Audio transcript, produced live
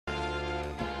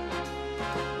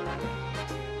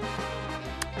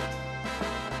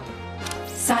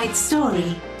Side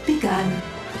story begun.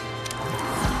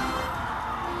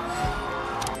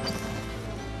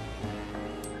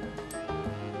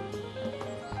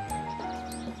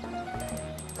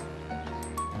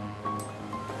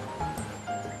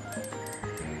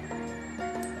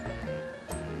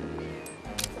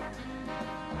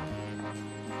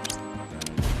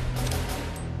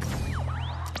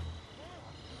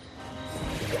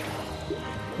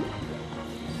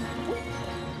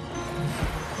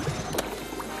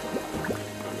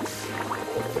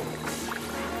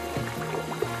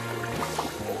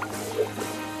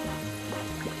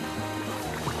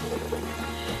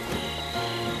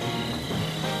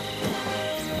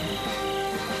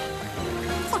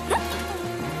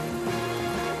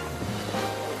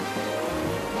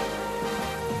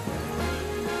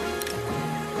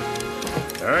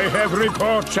 I have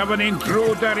reports of an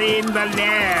intruder in the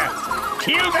lair.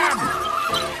 Kill them!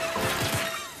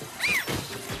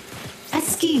 A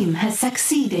scheme has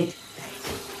succeeded.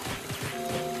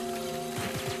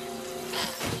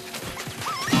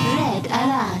 Red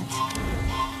alert.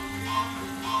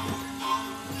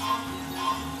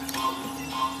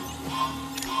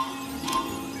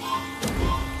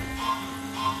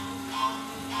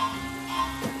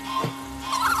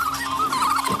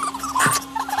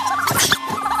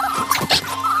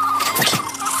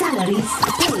 Salaries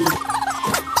paid.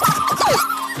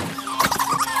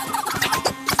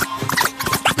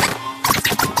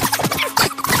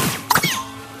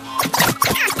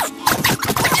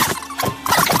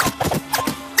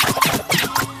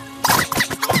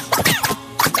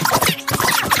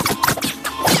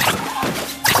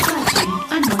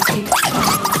 Unwanted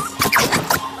calls.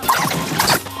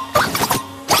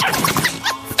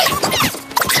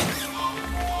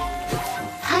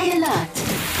 High alert.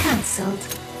 Cancelled.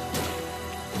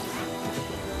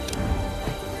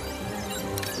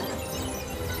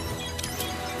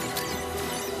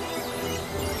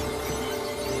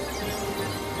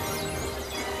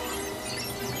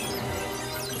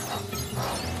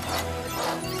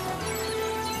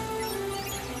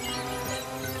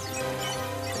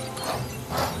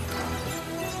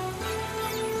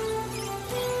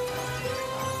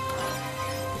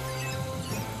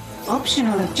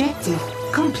 Optional objective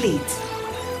complete.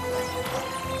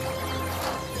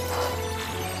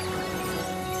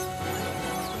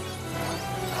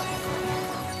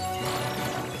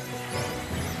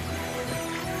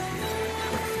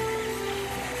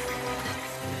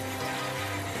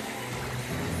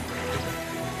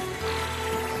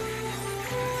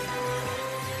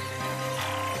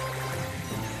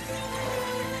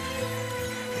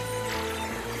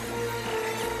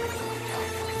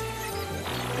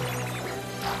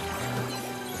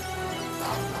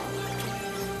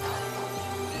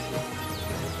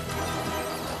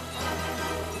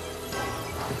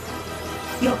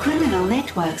 Your criminal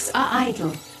networks are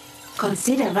idle.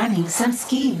 Consider running some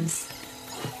schemes.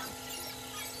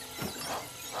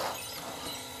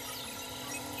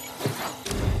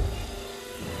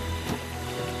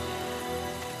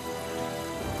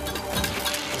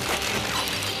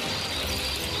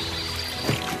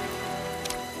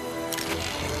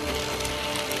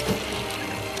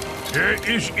 There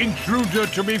is intruder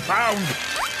to be found.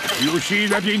 You see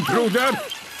that intruder?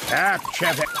 Capture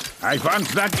it. I want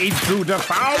that intruder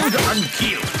found and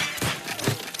killed.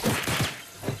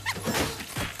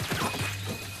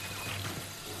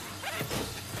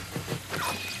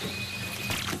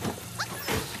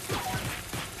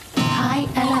 High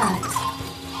alert.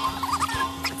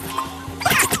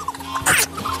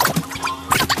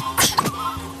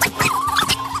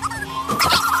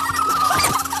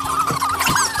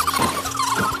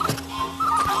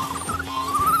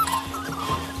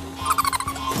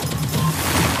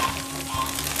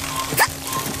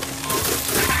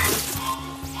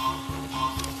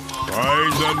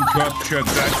 Find and capture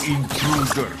that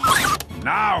intruder.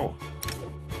 Now!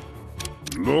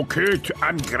 Locate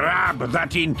and grab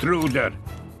that intruder.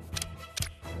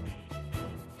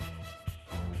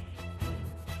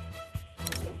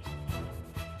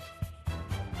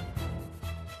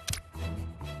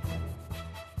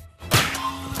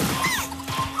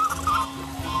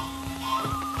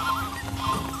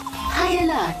 High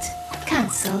alert.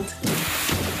 Cancelled.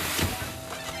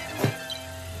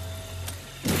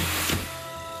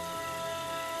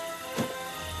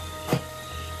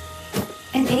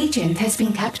 An agent has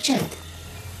been captured.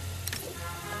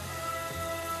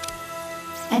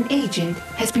 An agent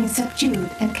has been subdued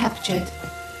and captured.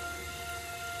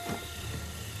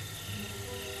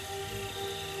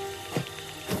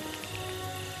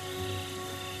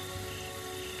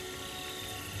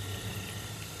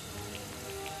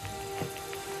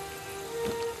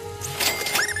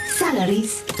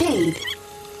 Salaries paid.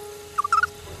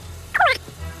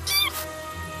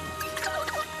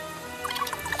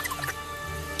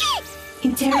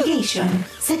 Interrogation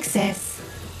success.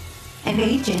 An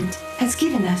agent has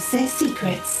given us their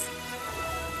secrets.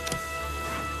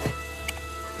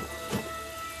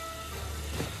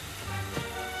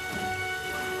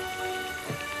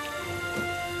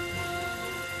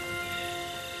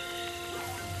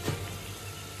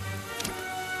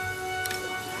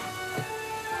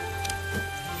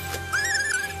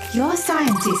 Your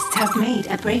scientists have made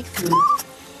a breakthrough.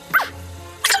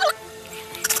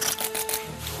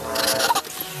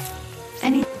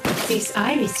 And this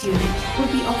iris unit will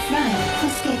be offline for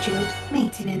scheduled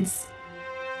maintenance.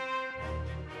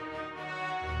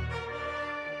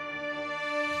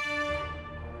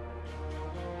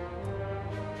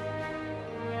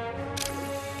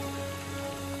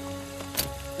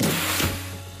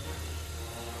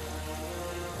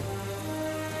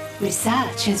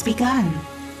 Research has begun.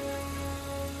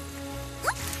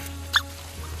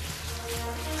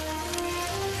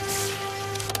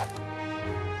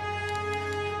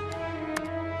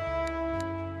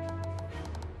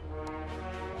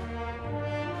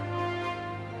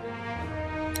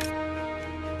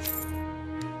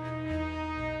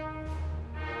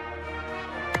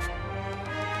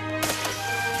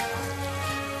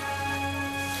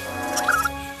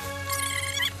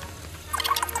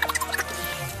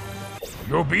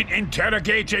 You've been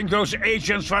interrogating those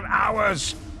agents for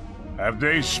hours. Have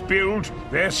they spilled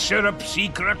their syrup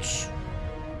secrets?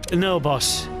 No,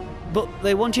 boss. But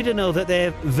they want you to know that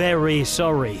they're very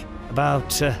sorry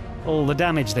about all the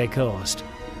damage they caused.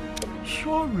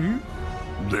 Sorry?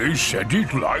 They said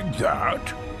it like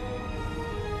that?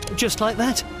 Just like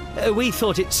that? We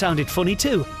thought it sounded funny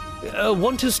too.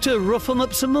 Want us to rough them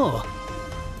up some more?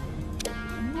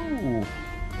 No.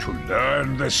 To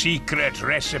learn the secret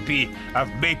recipe of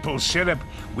maple syrup,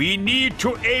 we need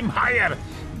to aim higher.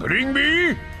 Bring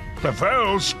me the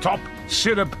world's top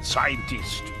syrup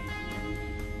scientist.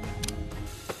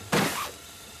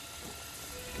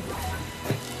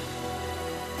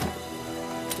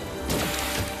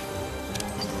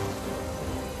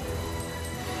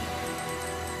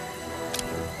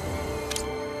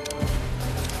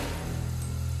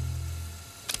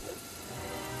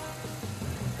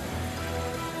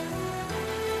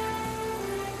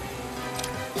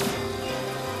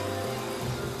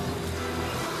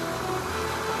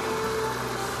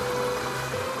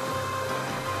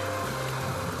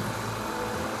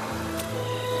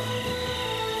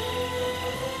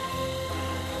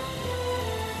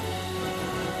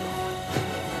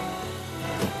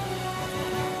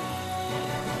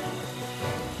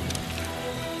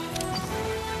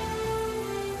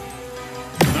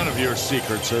 None of your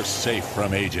secrets are safe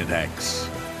from Agent X.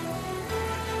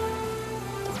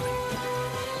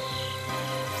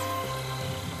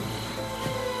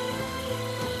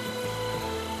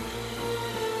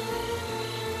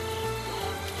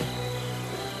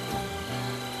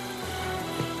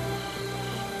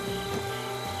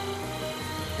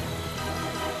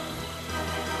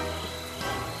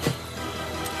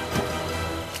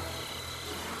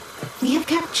 We have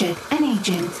captured an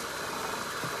agent.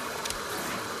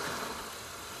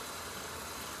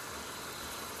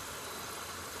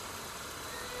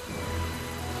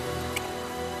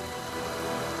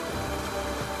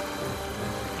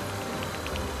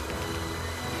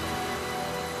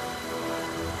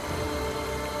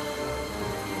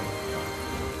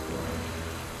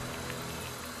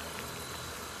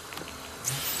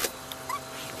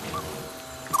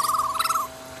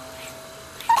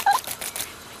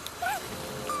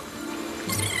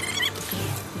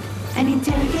 An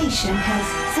interrogation has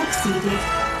succeeded.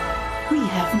 We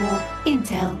have more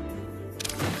intel.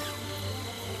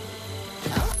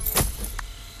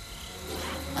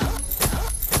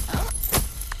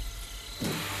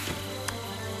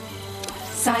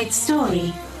 Side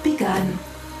story begun.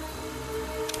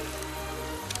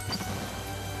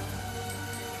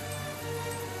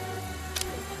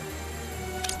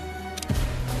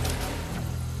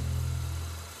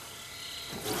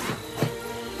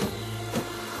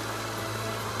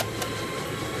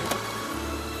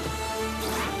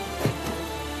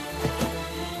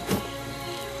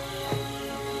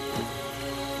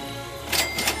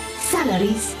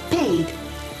 Salaries paid.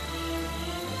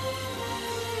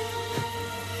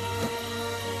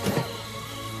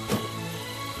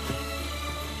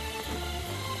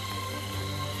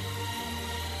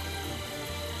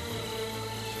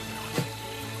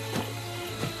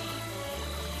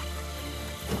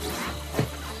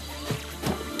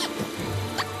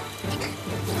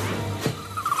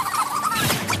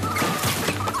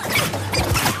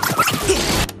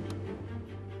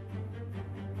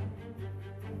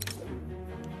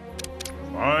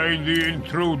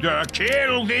 intruder!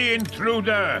 Kill the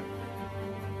intruder!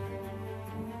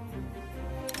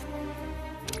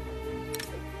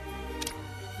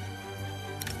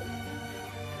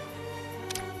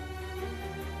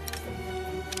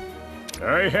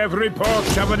 I have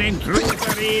reports of an intruder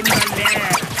in the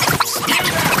lair. Kill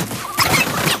them!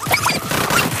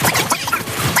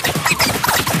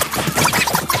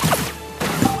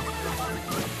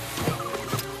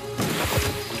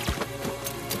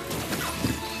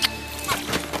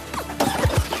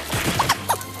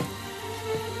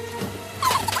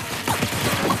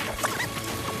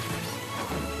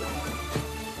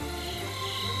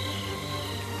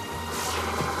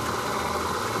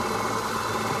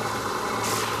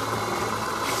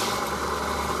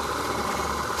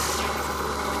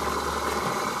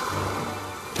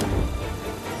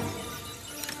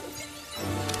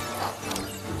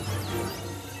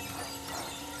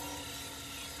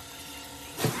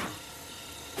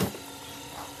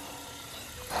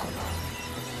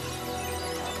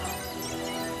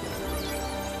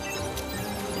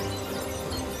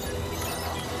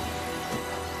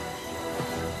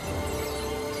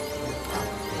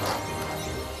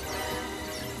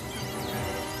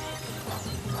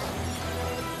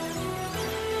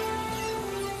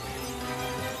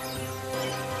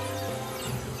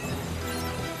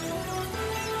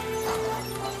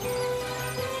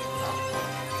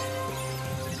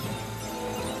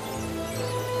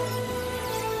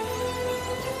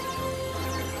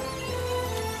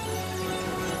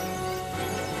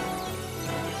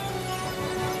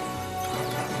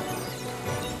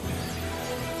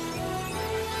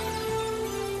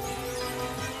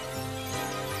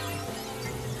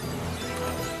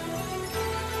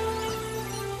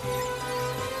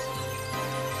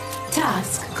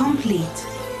 Task complete.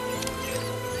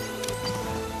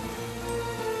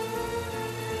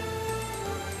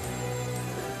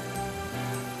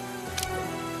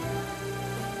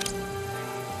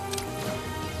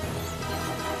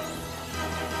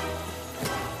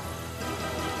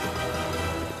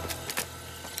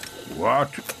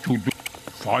 What to do?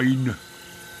 Fine.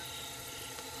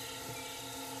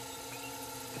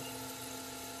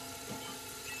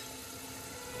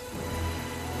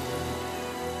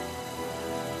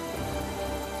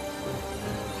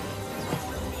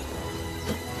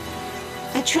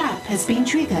 A trap has been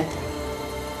triggered.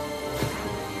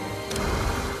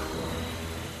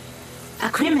 A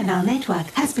criminal network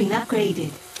has been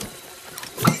upgraded.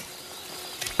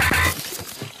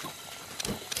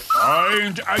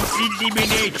 Find and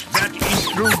eliminate that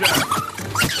intruder.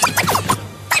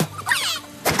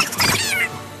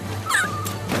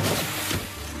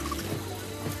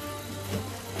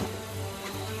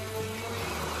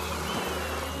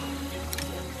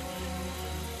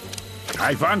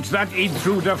 I want that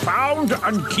intruder found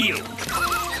and killed.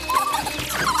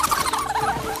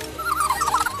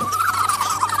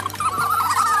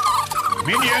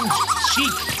 Minions,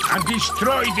 seek and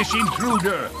destroy this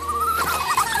intruder.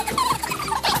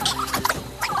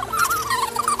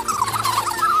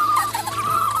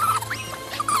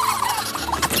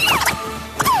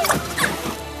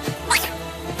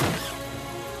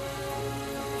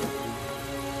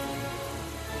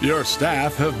 Your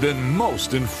staff have been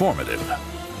most informative.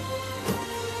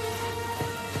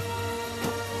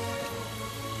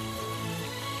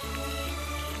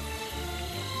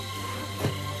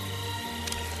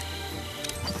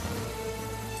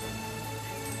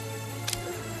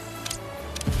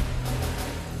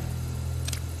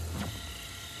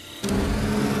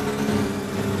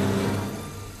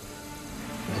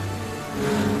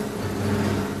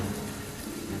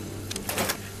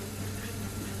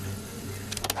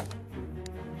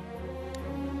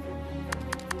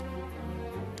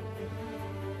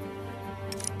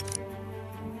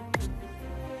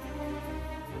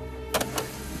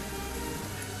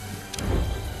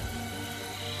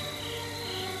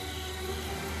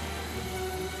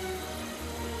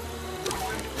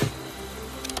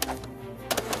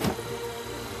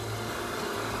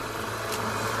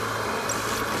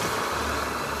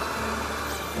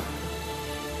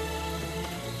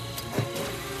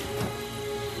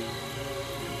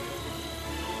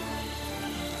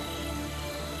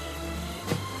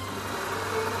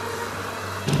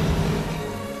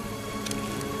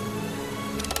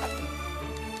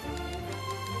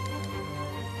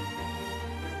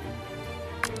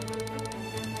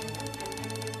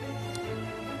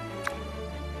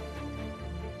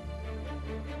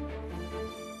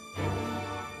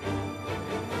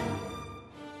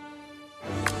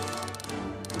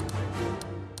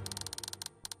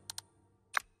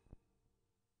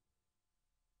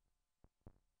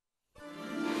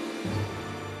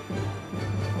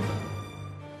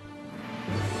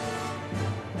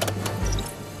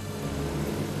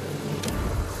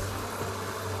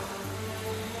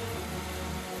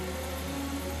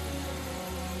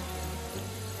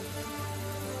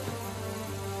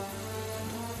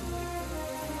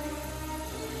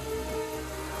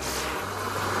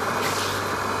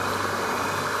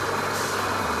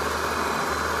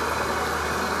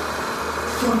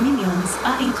 stations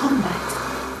are in combat.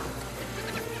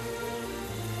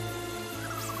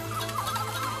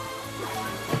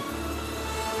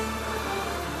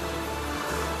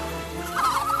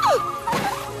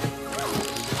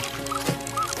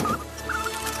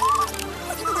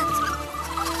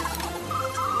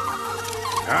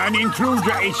 An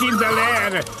intruder is in the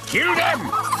lair. Kill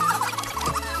them!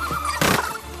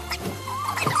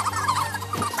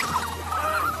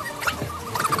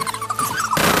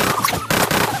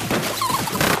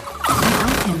 The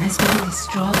item has been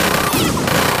destroyed.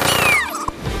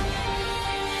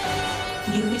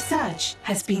 New research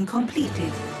has been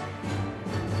completed.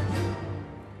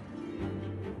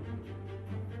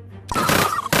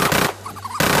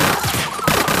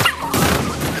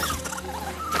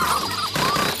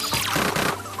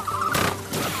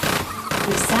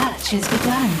 Research has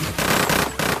begun.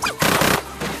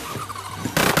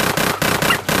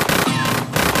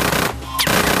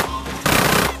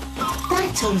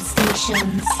 Battle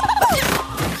stations.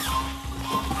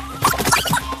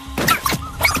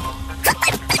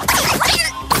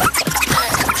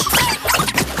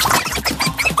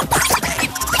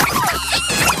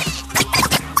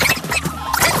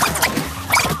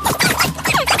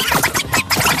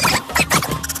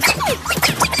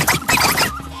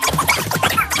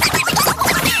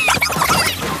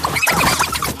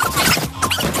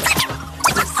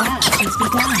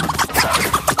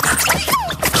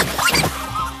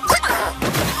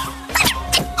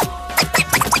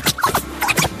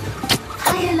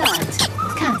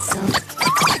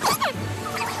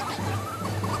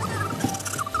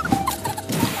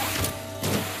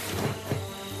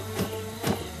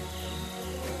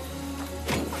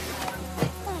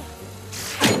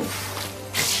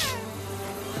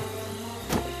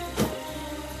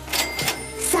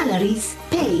 Salaries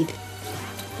paid.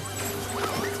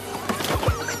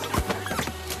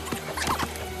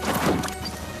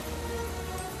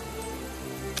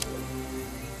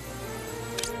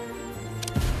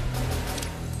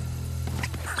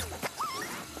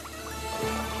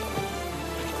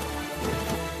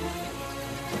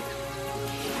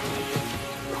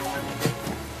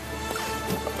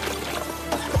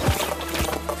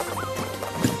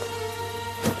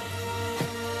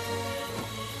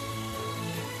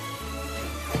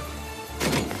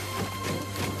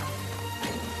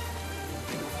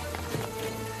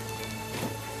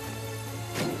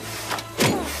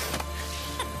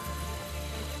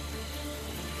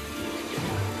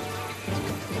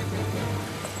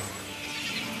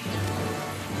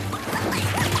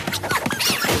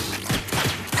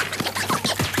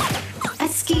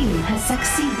 Has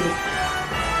succeeded.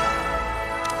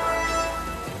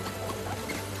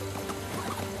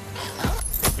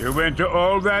 You went to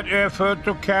all that effort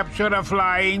to capture a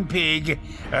flying pig,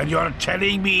 and you're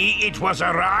telling me it was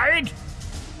a ride?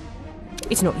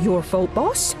 It's not your fault,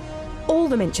 boss. All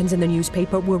the mentions in the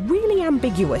newspaper were really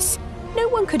ambiguous. No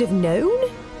one could have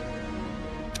known.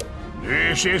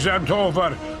 This isn't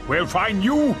over. We'll find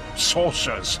new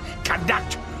sources,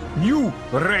 conduct new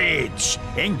raids,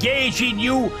 engage in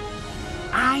new...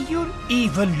 Are you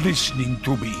even listening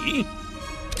to me?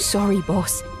 Sorry,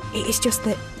 boss. It's just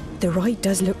that the ride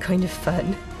does look kind of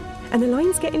fun. And the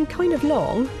line's getting kind of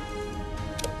long.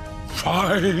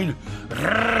 Fine.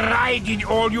 Ride it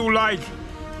all you like.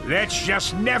 Let's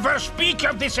just never speak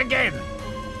of this again.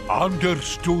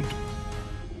 Understood?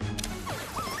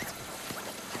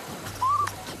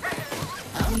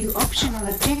 New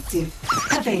optional objective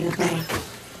available.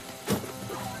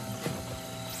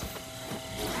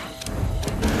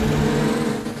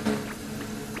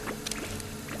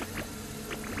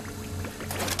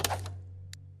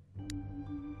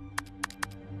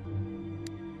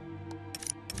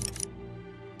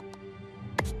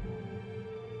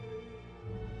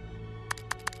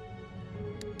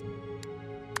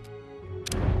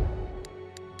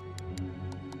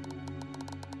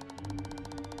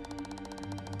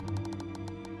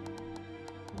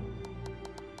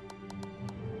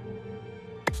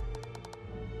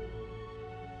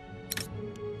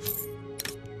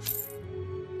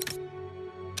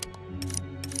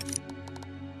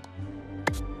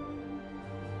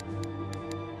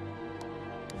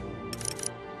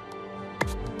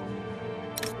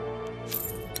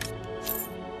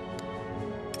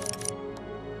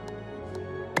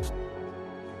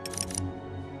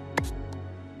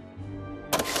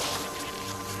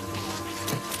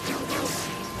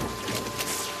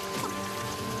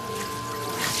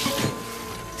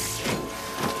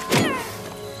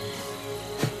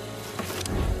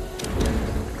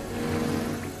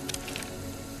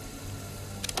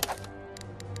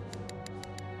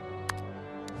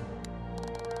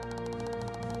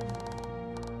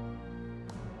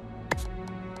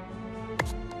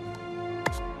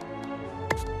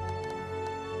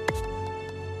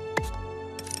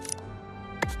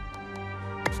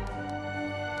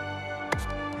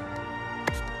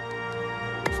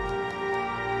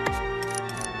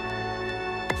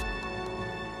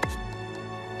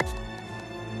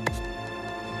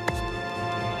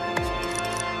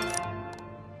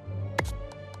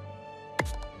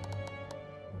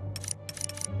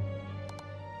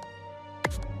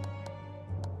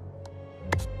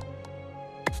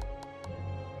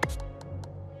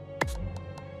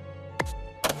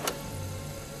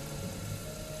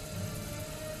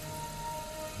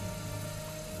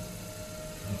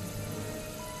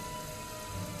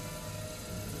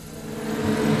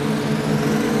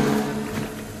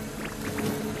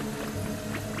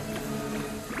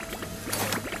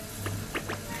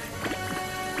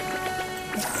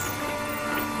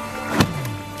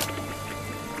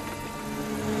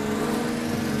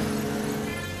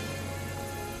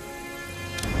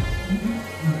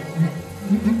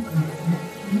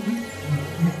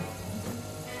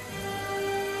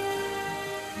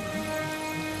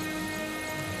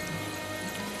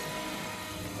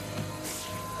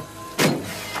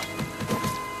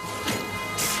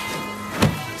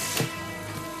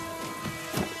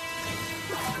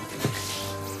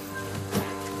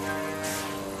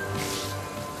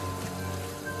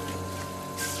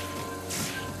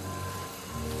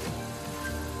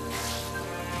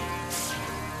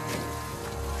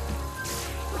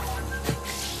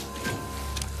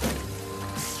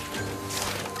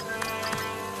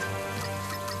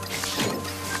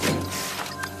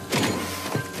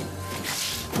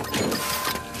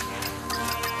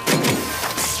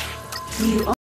 You